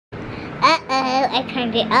I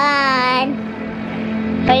turned it on.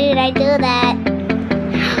 Why did I do that?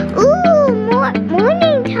 Ooh,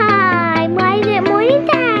 morning time. Why is it morning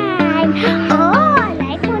time? Oh, I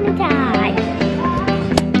like morning time.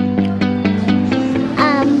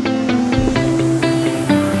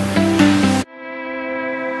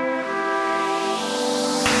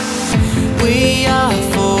 We are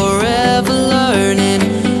forever learning,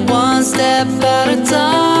 one step at a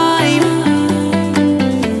time.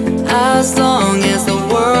 As long as the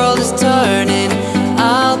world is turning,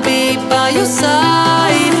 I'll be by your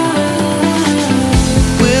side.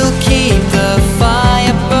 We'll keep the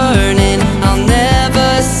fire burning, I'll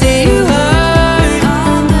never see you hurt.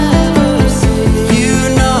 You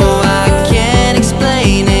know I can't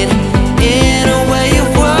explain it in a way of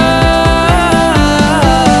words.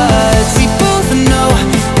 We both know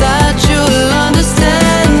that you'll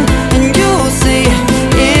understand, and you'll see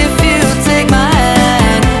if you take my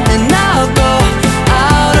hand, and I'll go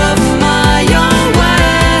out of my own way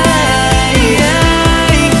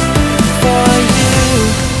for you.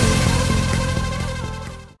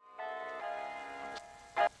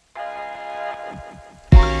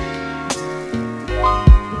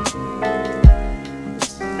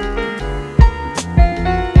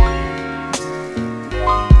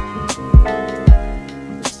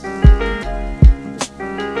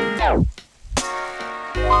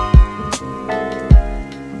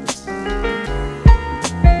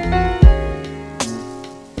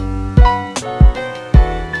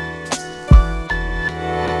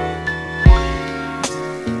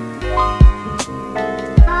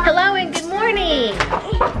 Hello and good morning.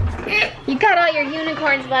 You got all your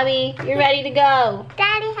unicorns, Bubby. You're ready to go.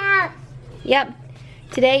 Daddy house. Yep.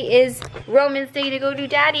 Today is Roman's day to go to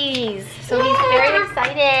Daddy's. So he's very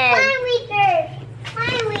excited.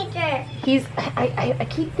 I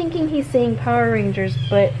keep thinking he's saying Power Rangers,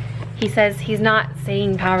 but he says he's not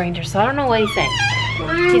saying Power Rangers, so I don't know what he's saying.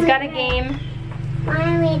 He's got a game.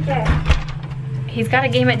 He's got a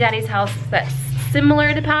game at Daddy's house that's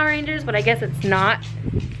similar to Power Rangers, but I guess it's not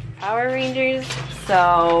Power Rangers.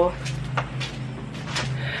 So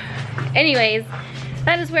anyways,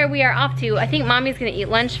 that is where we are off to. I think Mommy's gonna eat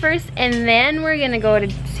lunch first, and then we're gonna go to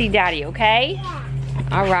see Daddy, okay? Yeah.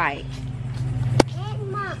 All right.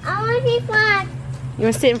 Mom, I want to be fun. You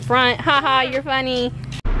wanna sit in front? Haha, you're funny.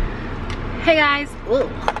 Hey guys. Ooh.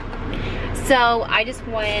 So I just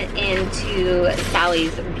went into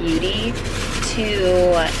Sally's Beauty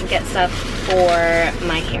to get stuff for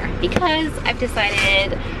my hair because I've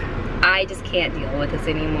decided I just can't deal with this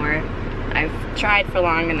anymore. I've tried for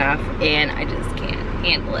long enough and I just can't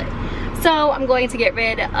handle it. So I'm going to get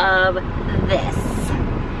rid of this.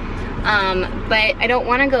 But I don't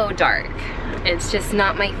want to go dark. It's just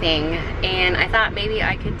not my thing. And I thought maybe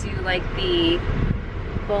I could do like the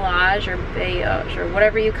beige or beige or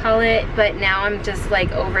whatever you call it, but now I'm just like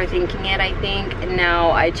overthinking it, I think, and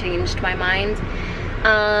now I changed my mind.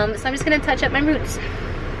 So I'm just gonna touch up my roots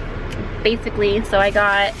basically. So I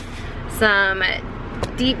got some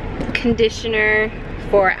deep conditioner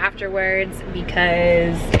for afterwards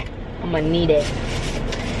because I'm gonna need it,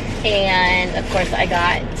 and of course I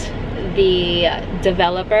got the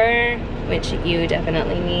developer, which you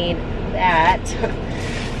definitely need that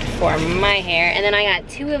for my hair. And then I got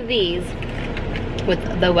two of these with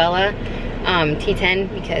the Wella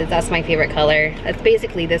T10 because that's my favorite color. That's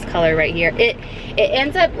basically this color right here. It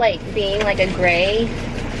ends up like being like a gray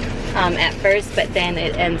at first, but then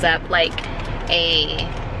it ends up like a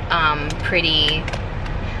pretty,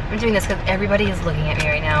 I'm doing this because everybody is looking at me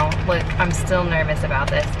right now. Look, I'm still nervous about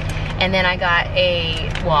this. And then I got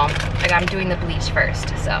I'm doing the bleach first,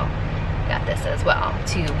 so I got this as well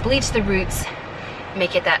to bleach the roots,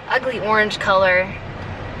 make it that ugly orange color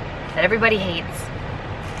that everybody hates,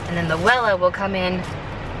 and then the Wella will come in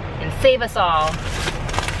and save us all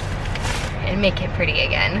and make it pretty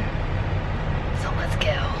again. So let's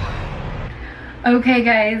go. Okay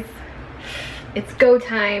guys, it's go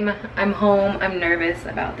time. I'm home. I'm nervous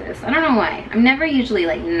about this. I don't know why. I'm never usually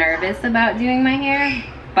like nervous about doing my hair,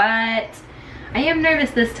 but I am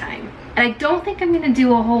nervous this time. And I don't think I'm gonna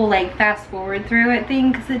do a whole like fast forward through it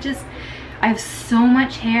thing because I have so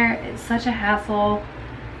much hair. It's such a hassle.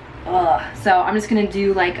 Ugh. So I'm just gonna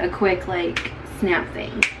do like a quick like snap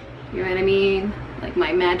thing. You know what I mean? Like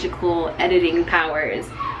my magical editing powers.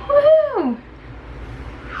 Woohoo!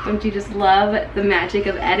 Don't you just love the magic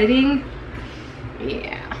of editing?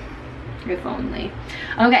 Yeah, if only.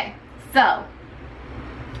 Okay, so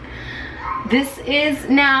this is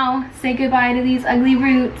now say goodbye to these ugly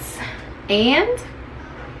roots. And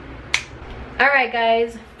all right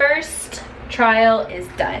guys, first trial is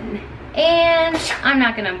done. and I'm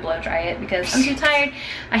not gonna blow dry it because I'm too tired.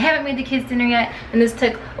 I haven't made the kids dinner yet, and this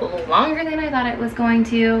took longer than I thought it was going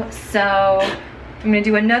to. So I'm gonna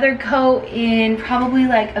do another coat in probably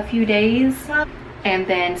like a few days and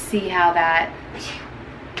then see how that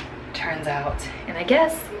turns out. And I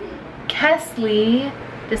guess Kesley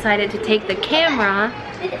decided to take the camera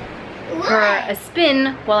for a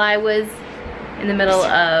spin while I was in the middle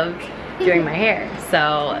of doing my hair.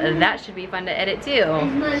 So that should be fun to edit too.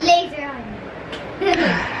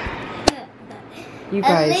 You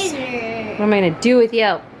guys, what am I gonna do with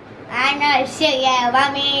you? I'm gonna show you,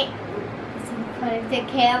 mommy. Put the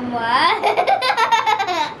camera.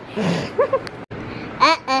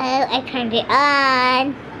 Uh-oh, I turned it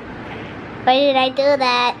on. Why did I do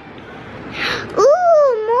that?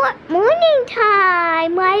 Ooh, morning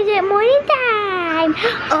time. Why is it morning time?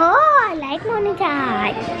 Oh, I like morning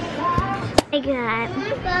time. I got.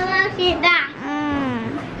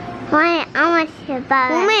 Why? I want to see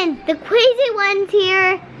Baba. Woman, the crazy one's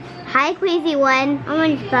here. Hi, crazy one. I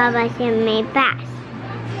want to see Baba see me fast.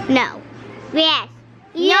 No. Yes.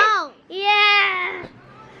 No. Yeah.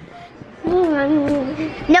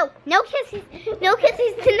 No. No kisses. No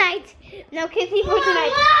kisses tonight. No kissing for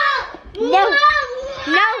tonight. No.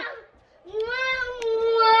 No.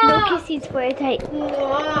 No kisses for tonight.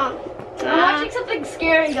 I'm watching something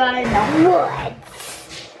scary, guys. What?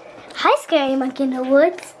 Hi, scary monkey in the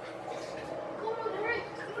woods.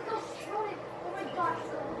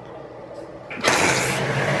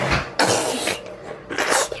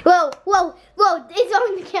 Whoa, whoa, whoa, it's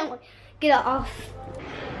on the camera. Get it off.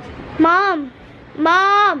 Mom,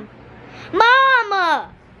 Mom, Mama.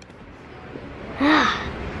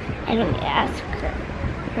 I don't need to ask her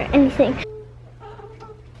for anything.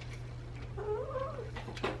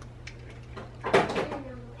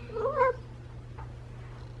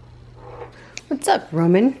 What's up,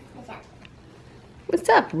 Roman? What's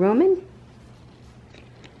up, Roman?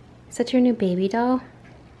 Is that your new baby doll?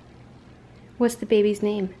 What's the baby's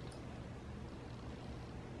name?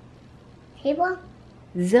 Table?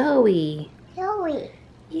 Zoe. Zoe.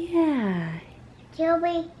 Yeah.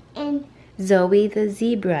 Zoe and Zoe the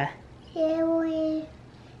zebra. Zoe.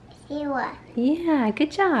 Zebra. Yeah,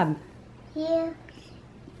 good job. Here.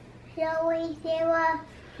 Zoe, Zebra.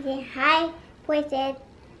 Say hi, voices.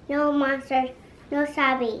 No monsters. No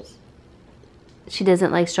zombies. She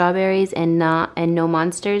doesn't like strawberries and no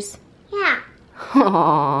monsters? Yeah.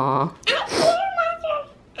 Aww. I'm dear, monster.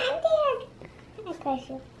 I'm dear. I bless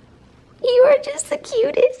you. You are just the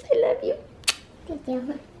cutest. I love you. Thank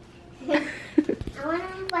you.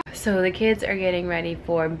 So the kids are getting ready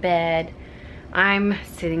for bed. I'm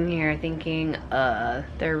sitting here thinking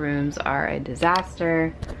their rooms are a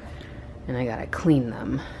disaster and I gotta clean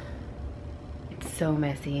them. It's so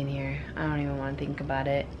messy in here. I don't even want to think about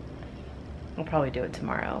it. I'll probably do it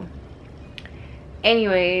tomorrow.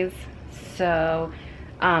 Anyways, so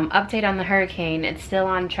update on the hurricane. It's still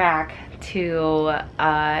on track to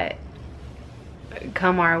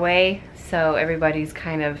come our way, so everybody's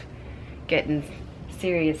kind of getting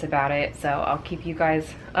serious about it. So I'll keep you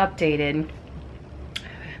guys updated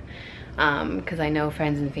because I know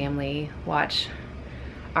friends and family watch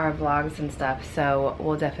our vlogs and stuff, so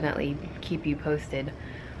we'll definitely keep you posted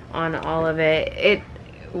on all of it.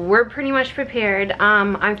 We're pretty much prepared.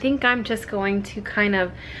 I think I'm just going to kind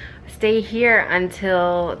of stay here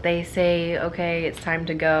until they say, okay, it's time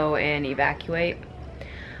to go and evacuate.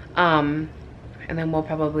 And then we'll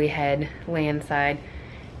probably head landside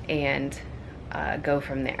and go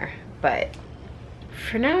from there. But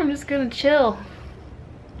for now, I'm just gonna chill.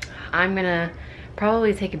 I'm gonna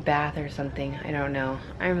probably take a bath or something. I don't know.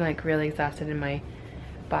 I'm like really exhausted and my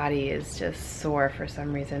body is just sore for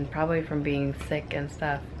some reason. Probably from being sick and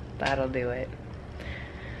stuff. That'll do it.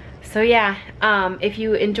 So yeah, if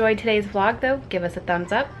you enjoyed today's vlog though, give us a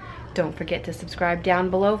thumbs up. Don't forget to subscribe down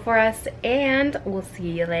below for us, and we'll see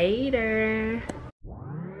you later.